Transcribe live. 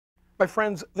My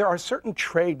friends, there are certain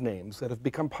trade names that have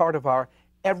become part of our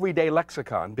everyday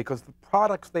lexicon because the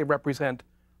products they represent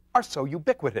are so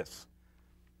ubiquitous.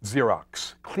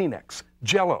 Xerox, Kleenex,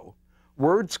 Jell-O,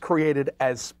 words created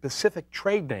as specific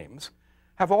trade names,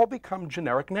 have all become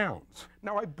generic nouns.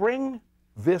 Now, I bring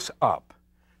this up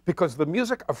because the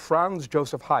music of Franz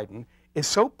Joseph Haydn is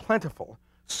so plentiful,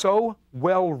 so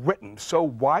well written, so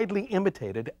widely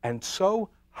imitated, and so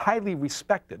highly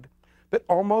respected that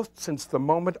almost since the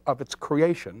moment of its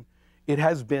creation, it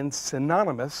has been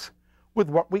synonymous with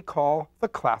what we call the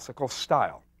classical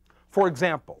style. For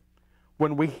example,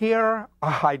 when we hear a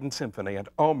Haydn symphony, and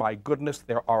oh my goodness,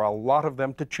 there are a lot of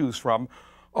them to choose from,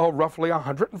 roughly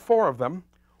 104 of them,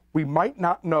 we might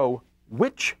not know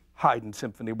which Haydn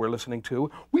symphony we're listening to.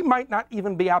 We might not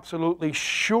even be absolutely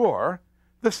sure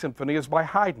the symphony is by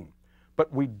Haydn.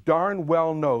 But we darn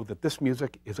well know that this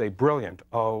music is a brilliant,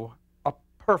 a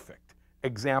perfect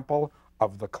example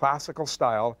of the classical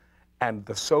style and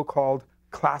the so-called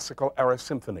classical era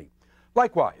symphony.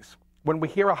 Likewise, when we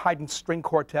hear a Haydn string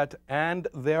quartet, and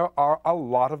there are a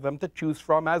lot of them to choose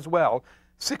from as well,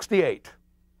 68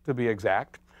 to be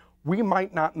exact, we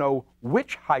might not know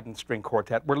which Haydn string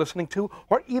quartet we're listening to,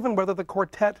 or even whether the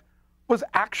quartet was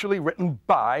actually written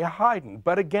by Haydn.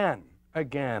 But again,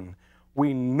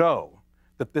 we know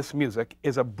that this music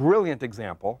is a brilliant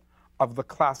example of the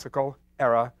classical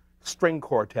era string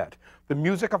quartet. The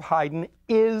music of Haydn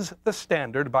is the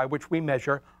standard by which we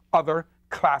measure other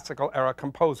classical era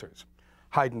composers.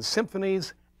 Haydn's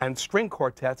symphonies and string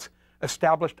quartets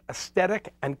established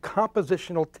aesthetic and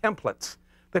compositional templates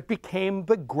that became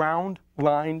the ground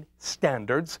line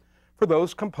standards for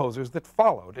those composers that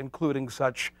followed, including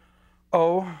such,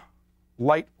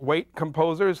 lightweight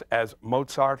composers as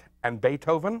Mozart and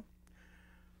Beethoven.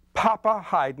 Papa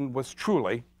Haydn was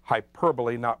truly,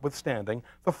 hyperbole notwithstanding,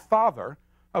 the father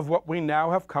of what we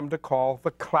now have come to call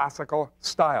the classical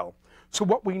style. So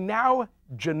what we now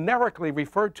generically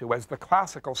refer to as the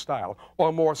classical style,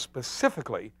 or more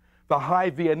specifically, the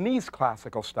High Viennese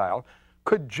classical style,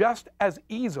 could just as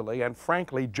easily and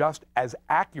frankly just as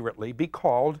accurately be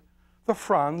called the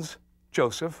Franz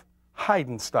Joseph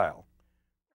Haydn style.